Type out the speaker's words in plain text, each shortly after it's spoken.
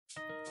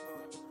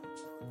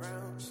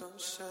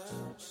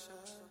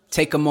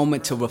Take a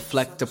moment to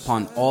reflect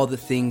upon all the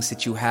things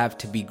that you have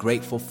to be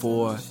grateful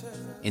for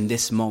in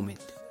this moment.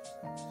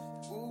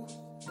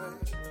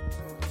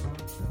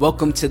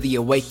 Welcome to the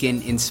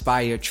Awaken,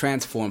 Inspire,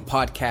 Transform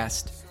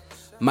podcast.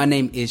 My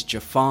name is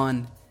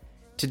Jafon.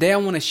 Today I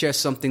want to share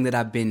something that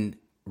I've been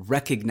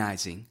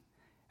recognizing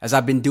as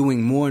I've been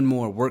doing more and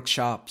more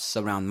workshops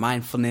around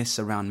mindfulness,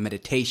 around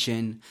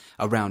meditation,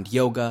 around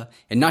yoga,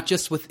 and not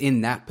just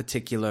within that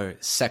particular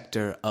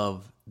sector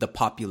of the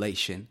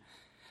population,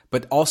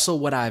 but also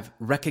what I've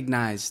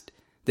recognized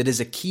that is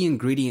a key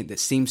ingredient that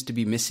seems to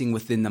be missing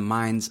within the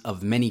minds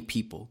of many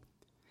people.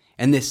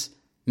 And this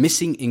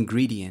missing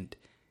ingredient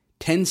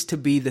tends to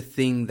be the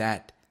thing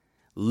that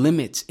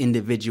limits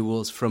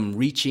individuals from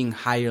reaching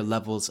higher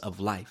levels of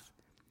life.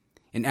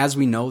 And as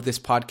we know, this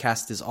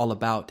podcast is all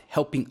about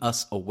helping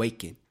us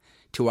awaken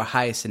to our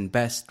highest and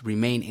best,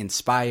 remain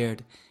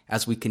inspired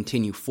as we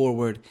continue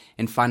forward,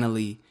 and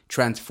finally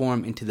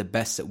transform into the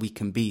best that we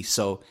can be.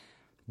 So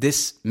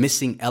this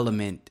missing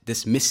element,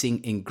 this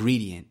missing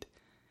ingredient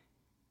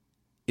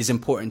is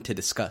important to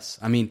discuss.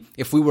 I mean,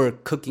 if we were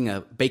baking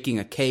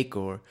a cake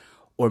or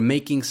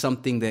making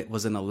something that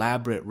was an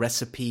elaborate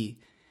recipe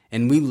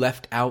and we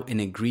left out an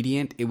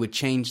ingredient, it would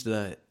change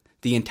the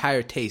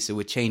entire taste. It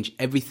would change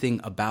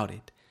everything about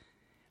it.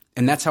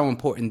 And that's how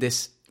important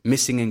this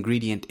missing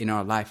ingredient in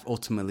our life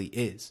ultimately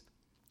is.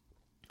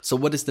 So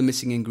what is the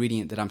missing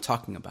ingredient that I'm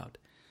talking about?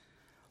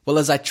 Well,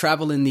 as I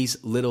travel in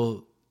these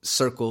little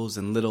circles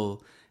and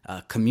little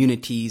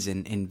communities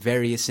and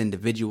various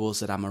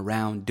individuals that I'm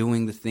around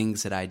doing the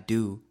things that I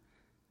do,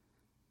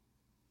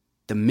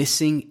 the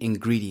missing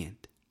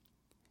ingredient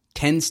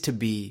tends to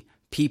be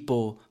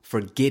people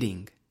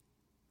forgetting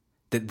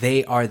that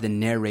they are the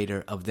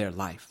narrator of their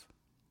life.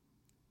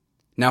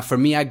 Now, for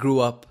me, I grew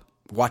up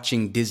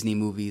watching Disney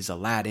movies,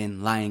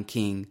 Aladdin, Lion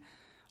King,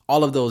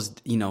 all of those,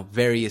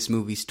 various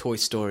movies, Toy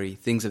Story,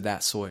 things of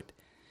that sort.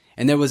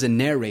 And there was a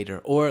narrator,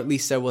 or at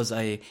least there was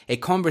a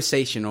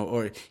conversation,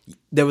 or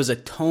there was a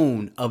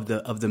tone of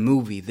the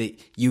movie that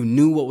you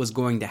knew what was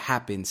going to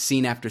happen,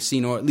 scene after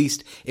scene, or at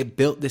least it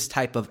built this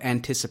type of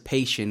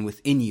anticipation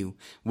within you,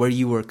 where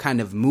you were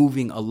kind of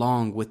moving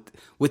along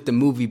with the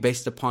movie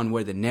based upon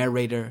where the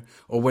narrator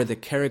or where the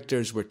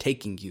characters were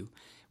taking you.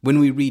 When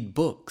we read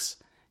books,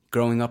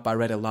 growing up, I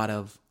read a lot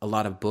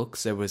of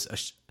books. There was a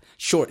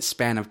short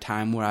span of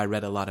time where I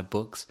read a lot of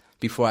books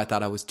before I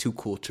thought I was too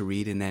cool to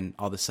read. And then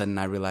all of a sudden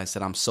I realized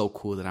that I'm so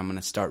cool that I'm going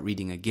to start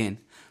reading again,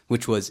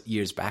 which was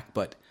years back.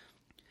 But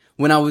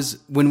when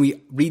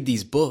we read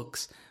these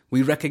books,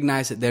 we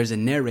recognize that there's a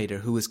narrator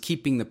who is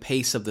keeping the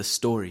pace of the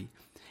story.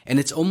 And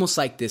it's almost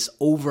like this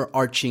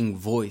overarching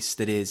voice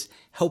that is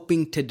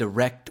helping to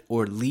direct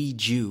or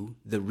lead you,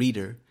 the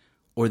reader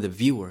or the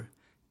viewer,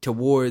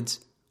 towards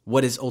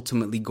what is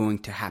ultimately going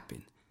to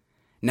happen.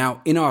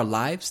 Now, in our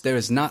lives, there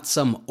is not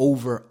some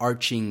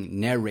overarching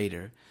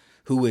narrator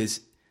who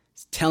is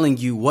telling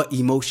you what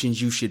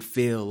emotions you should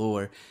feel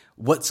or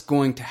what's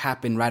going to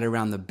happen right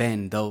around the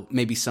bend, though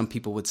maybe some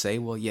people would say,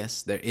 well,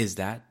 yes, there is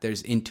that.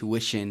 There's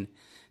intuition,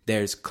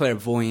 there's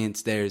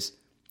clairvoyance, there's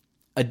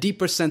a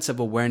deeper sense of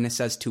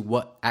awareness as to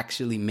what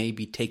actually may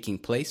be taking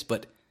place,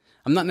 but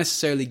I'm not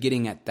necessarily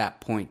getting at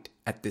that point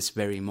at this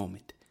very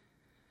moment.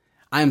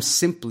 I am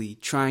simply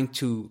trying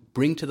to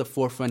bring to the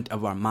forefront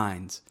of our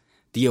minds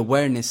the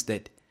awareness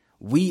that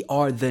we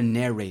are the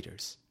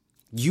narrators.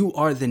 You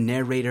are the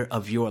narrator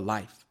of your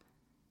life.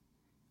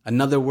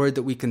 Another word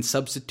that we can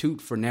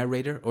substitute for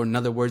narrator, or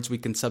another words we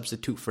can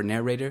substitute for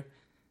narrator,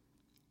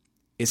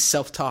 is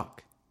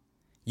self-talk.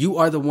 You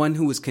are the one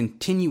who is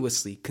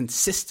continuously,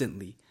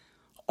 consistently,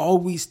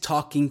 always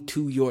talking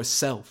to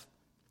yourself.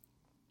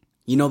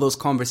 You know those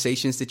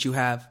conversations that you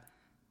have,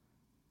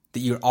 that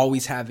you're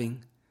always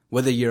having,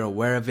 whether you're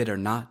aware of it or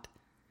not,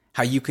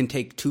 how you can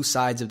take two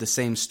sides of the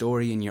same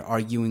story and you're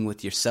arguing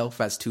with yourself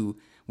as to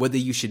whether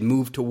you should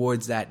move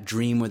towards that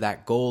dream or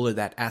that goal or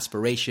that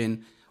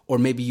aspiration, or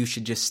maybe you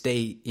should just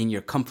stay in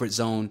your comfort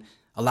zone,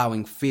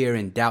 allowing fear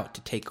and doubt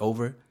to take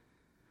over,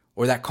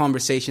 or that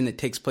conversation that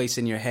takes place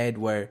in your head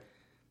where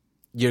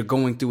you're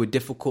going through a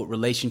difficult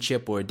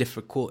relationship or a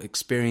difficult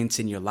experience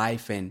in your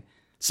life and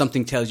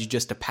something tells you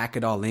just to pack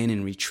it all in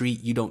and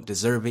retreat. You don't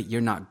deserve it.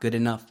 You're not good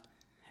enough.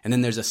 And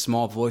then there's a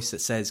small voice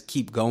that says,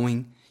 keep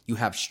going. You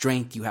have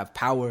strength. You have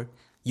power.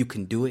 You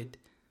can do it.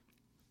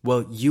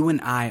 Well, you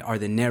and I are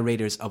the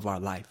narrators of our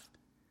life,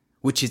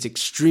 which is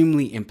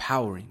extremely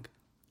empowering.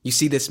 You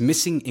see, this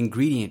missing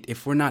ingredient,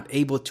 if we're not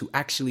able to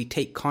actually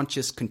take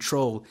conscious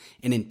control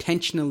and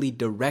intentionally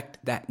direct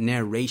that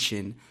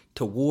narration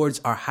towards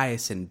our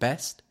highest and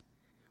best,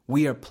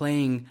 we are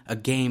playing a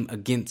game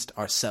against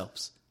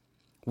ourselves.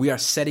 We are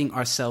setting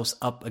ourselves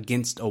up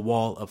against a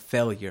wall of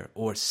failure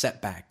or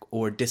setback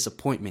or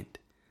disappointment.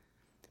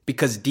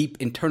 Because deep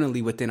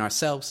internally within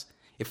ourselves,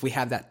 if we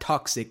have that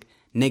toxic,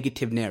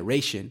 negative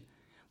narration,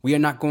 we are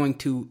not going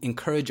to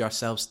encourage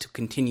ourselves to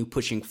continue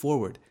pushing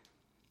forward,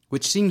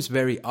 which seems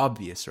very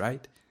obvious,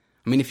 right?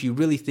 I mean, if you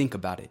really think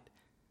about it,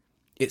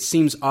 it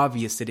seems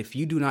obvious that if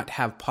you do not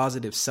have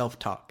positive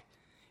self-talk,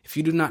 if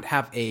you do not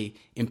have a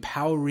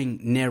empowering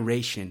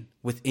narration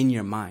within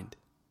your mind,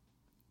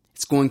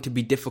 it's going to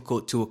be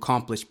difficult to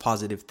accomplish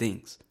positive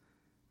things.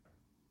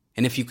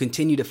 And if you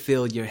continue to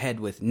fill your head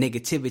with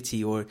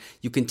negativity, or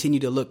you continue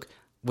to look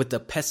with a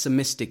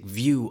pessimistic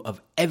view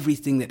of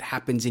everything that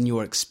happens in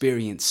your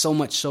experience, so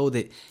much so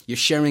that you're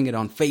sharing it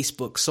on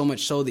Facebook, so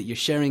much so that you're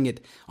sharing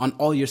it on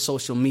all your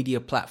social media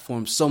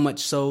platforms, so much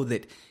so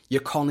that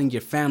you're calling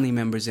your family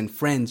members and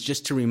friends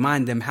just to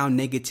remind them how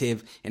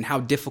negative and how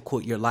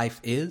difficult your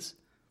life is,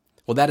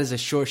 well, that is a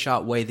sure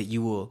shot way that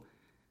you will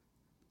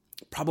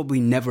probably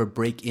never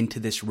break into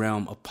this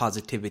realm of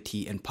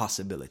positivity and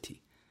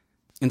possibility.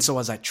 And so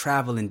as I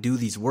travel and do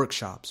these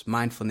workshops,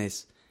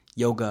 mindfulness,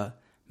 yoga,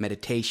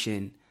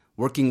 meditation,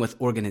 working with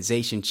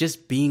organizations,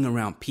 just being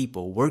around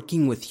people,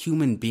 working with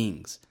human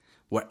beings,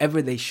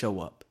 wherever they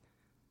show up,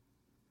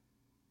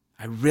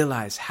 I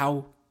realize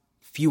how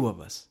few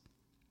of us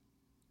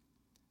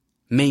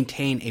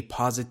maintain a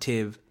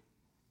positive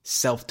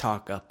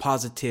self-talk, a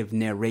positive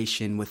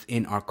narration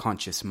within our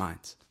conscious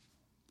minds.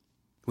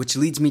 Which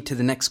leads me to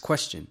the next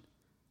question.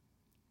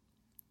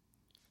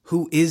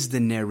 Who is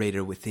the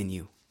narrator within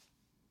you?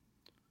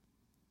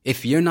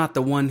 If you're not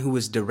the one who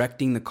is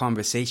directing the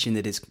conversation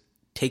that is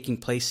taking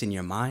place in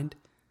your mind,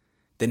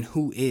 then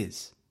who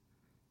is?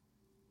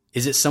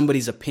 Is it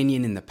somebody's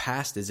opinion in the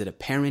past? Is it a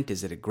parent?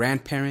 Is it a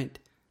grandparent?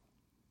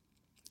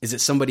 Is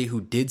it somebody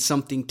who did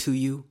something to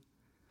you?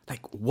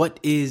 Like, what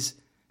is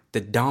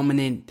the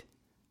dominant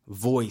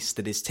voice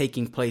that is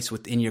taking place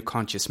within your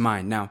conscious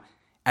mind? Now,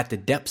 at the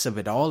depths of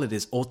it all, it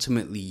is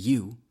ultimately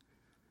you.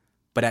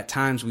 But at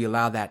times we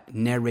allow that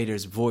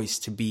narrator's voice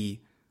to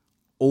be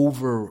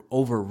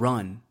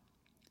overrun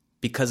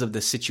because of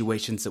the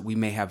situations that we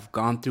may have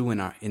gone through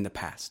in the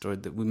past, or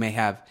that we may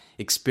have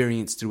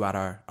experienced throughout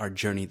our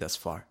journey thus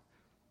far.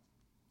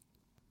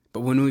 But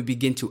when we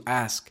begin to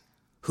ask,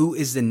 who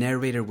is the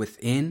narrator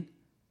within?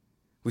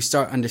 We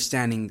start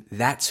understanding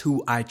that's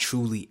who I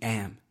truly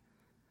am.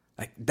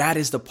 Like, that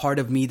is the part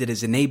of me that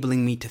is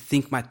enabling me to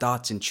think my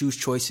thoughts and choose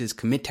choices,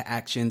 commit to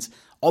actions,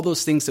 all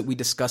those things that we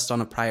discussed on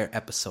a prior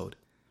episode.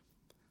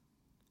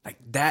 Like,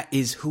 that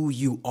is who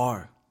you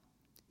are.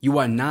 You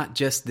are not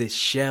just this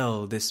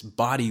shell, this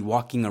body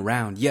walking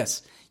around.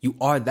 Yes, you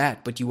are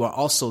that, but you are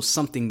also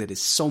something that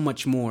is so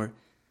much more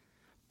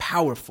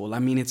powerful. I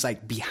mean, it's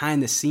like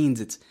behind the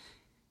scenes,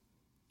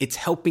 it's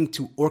helping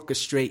to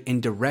orchestrate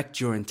and direct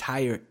your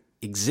entire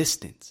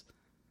existence.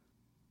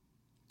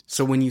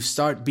 So when you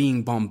start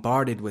being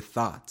bombarded with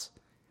thoughts,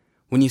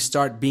 when you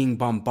start being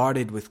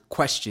bombarded with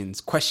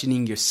questions,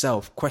 questioning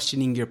yourself,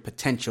 questioning your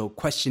potential,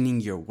 questioning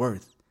your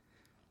worth,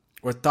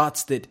 or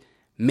thoughts that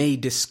may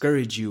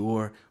discourage you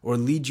or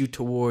lead you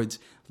towards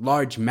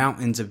large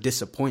mountains of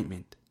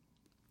disappointment,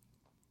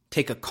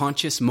 take a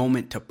conscious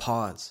moment to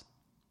pause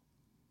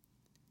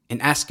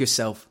and ask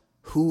yourself,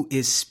 who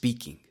is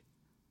speaking?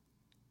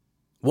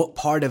 What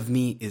part of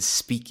me is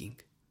speaking?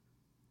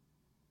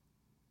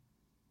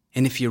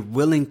 And if you're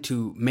willing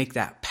to make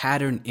that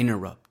pattern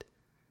interrupt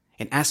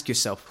and ask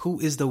yourself, who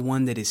is the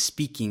one that is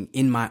speaking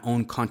in my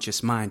own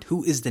conscious mind?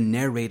 Who is the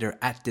narrator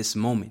at this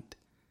moment?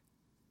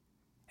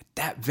 At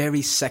that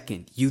very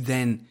second, you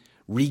then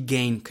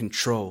regain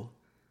control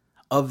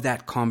of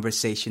that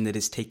conversation that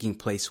is taking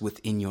place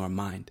within your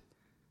mind.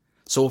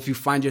 So if you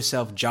find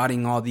yourself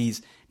jotting all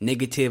these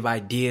negative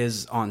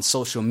ideas on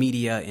social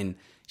media and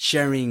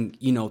sharing,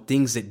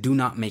 things that do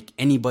not make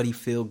anybody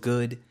feel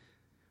good,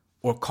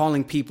 or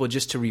calling people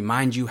just to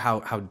remind you how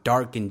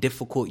dark and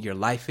difficult your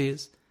life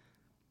is,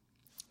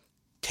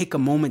 take a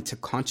moment to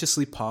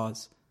consciously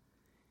pause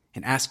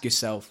and ask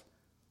yourself,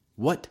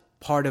 what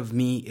part of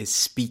me is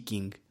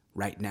speaking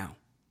right now?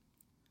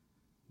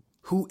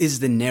 Who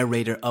is the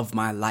narrator of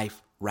my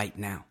life right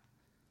now?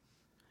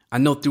 I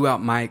know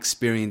throughout my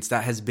experience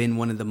that has been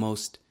one of the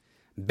most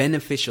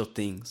beneficial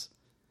things,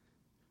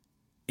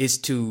 is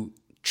to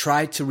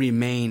try to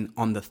remain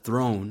on the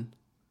throne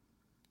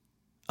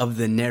of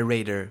the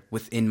narrator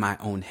within my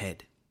own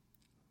head.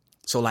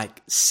 So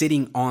like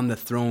sitting on the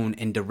throne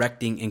and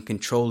directing and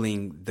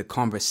controlling the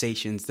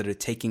conversations that are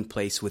taking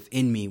place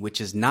within me, which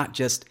is not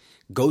just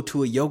go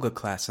to a yoga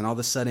class and all of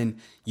a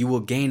sudden you will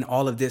gain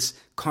all of this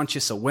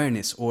conscious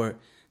awareness, or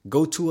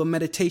go to a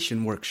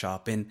meditation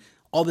workshop and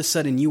all of a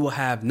sudden you will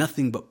have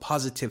nothing but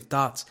positive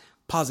thoughts,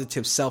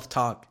 positive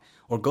self-talk,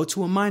 or go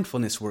to a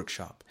mindfulness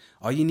workshop.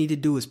 All you need to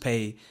do is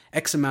pay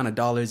X amount of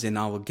dollars and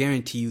I will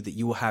guarantee you that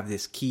you will have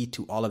this key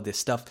to all of this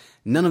stuff.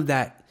 None of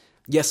that.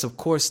 Yes, of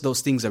course,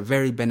 those things are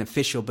very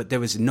beneficial, but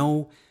there is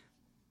no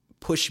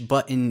push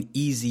button,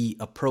 easy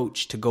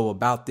approach to go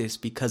about this,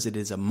 because it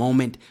is a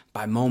moment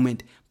by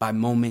moment by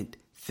moment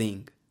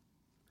thing.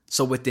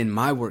 So within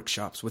my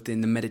workshops,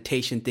 within the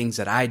meditation things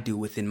that I do,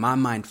 within my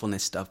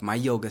mindfulness stuff, my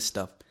yoga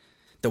stuff,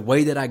 the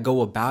way that I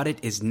go about it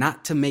is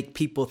not to make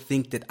people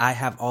think that I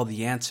have all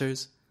the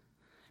answers,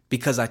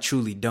 because I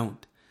truly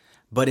don't,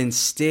 but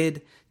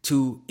instead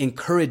to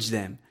encourage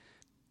them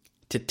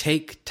to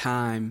take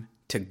time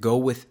to go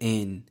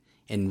within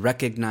and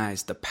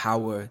recognize the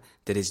power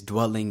that is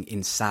dwelling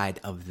inside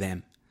of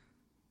them.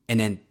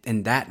 And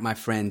that, my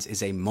friends,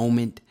 is a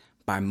moment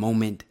by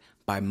moment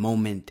by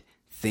moment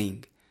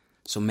thing.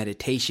 So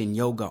meditation,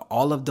 yoga,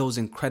 all of those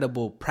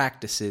incredible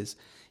practices,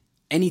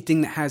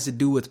 anything that has to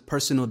do with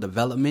personal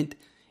development,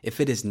 if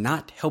it is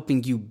not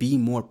helping you be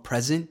more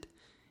present,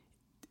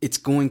 it's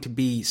going to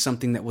be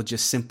something that will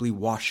just simply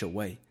wash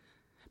away.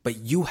 But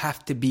you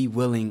have to be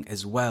willing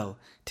as well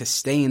to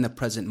stay in the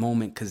present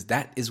moment, because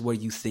that is where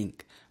you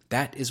think.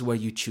 That is where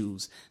you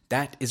choose.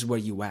 That is where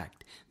you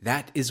act.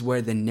 That is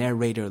where the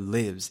narrator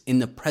lives, in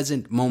the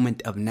present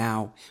moment of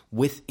now,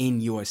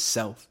 within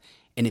yourself.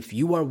 And if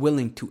you are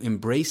willing to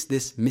embrace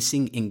this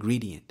missing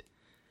ingredient,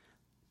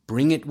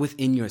 bring it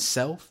within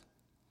yourself,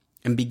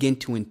 and begin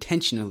to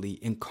intentionally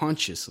and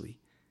consciously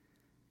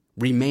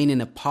remain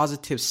in a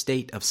positive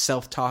state of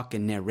self-talk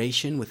and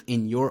narration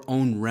within your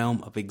own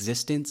realm of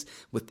existence,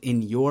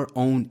 within your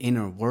own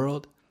inner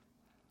world,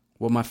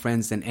 well, my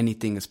friends, then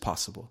anything is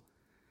possible.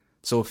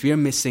 So if you're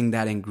missing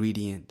that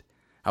ingredient,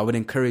 I would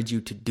encourage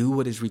you to do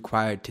what is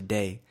required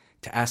today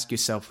to ask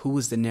yourself, who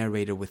is the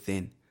narrator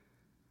within?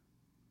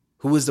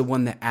 Who is the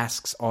one that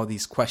asks all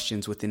these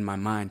questions within my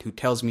mind, who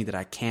tells me that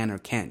I can or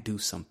can't do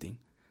something?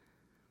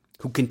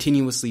 Who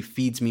continuously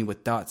feeds me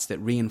with thoughts that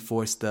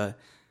reinforce the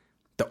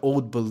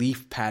old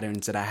belief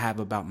patterns that I have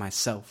about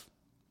myself?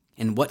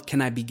 And what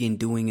can I begin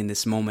doing in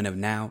this moment of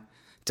now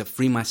to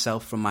free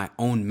myself from my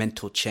own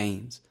mental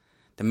chains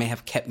that may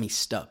have kept me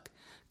stuck?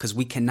 Because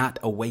we cannot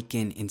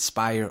awaken,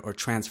 inspire, or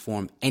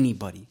transform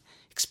anybody,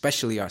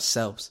 especially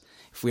ourselves,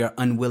 if we are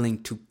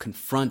unwilling to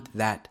confront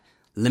that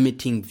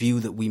limiting view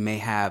that we may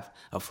have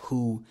of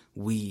who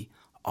we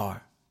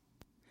are.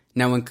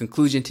 Now, in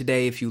conclusion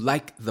today, if you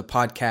like the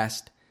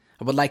podcast,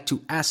 I would like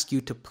to ask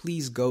you to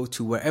please go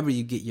to wherever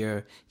you get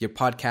your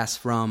podcast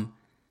from,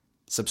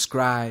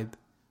 subscribe,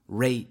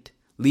 rate,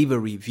 leave a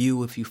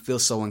review if you feel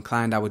so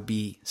inclined. I would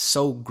be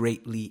so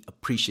greatly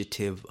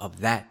appreciative of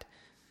that.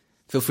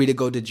 Feel free to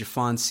go to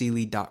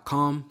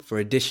JafonSeely.com for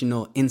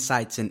additional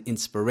insights and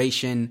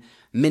inspiration.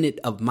 Minute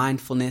of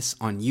Mindfulness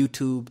on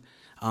YouTube.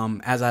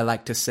 As I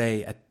like to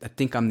say, I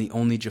think I'm the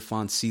only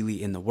Jafon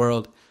Seely in the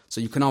world. So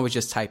you can always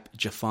just type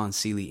Jafon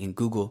Seely in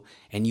Google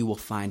and you will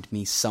find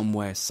me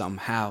somewhere,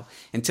 somehow.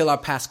 Until our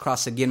paths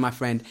cross again, my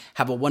friend,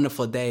 have a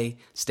wonderful day.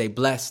 Stay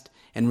blessed.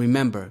 And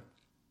remember,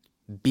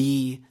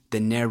 be the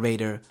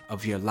narrator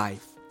of your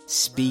life.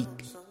 Speak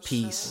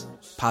peace,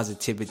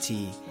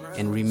 positivity,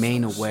 and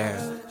remain aware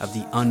of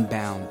the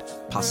unbound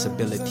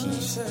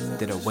possibilities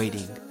that are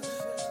waiting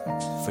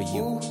for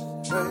you.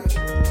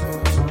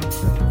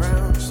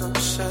 Brown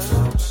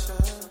sunshine,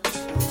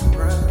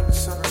 brown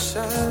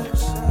sunshine,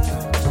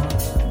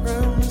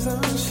 brown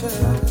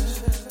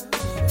sunshine.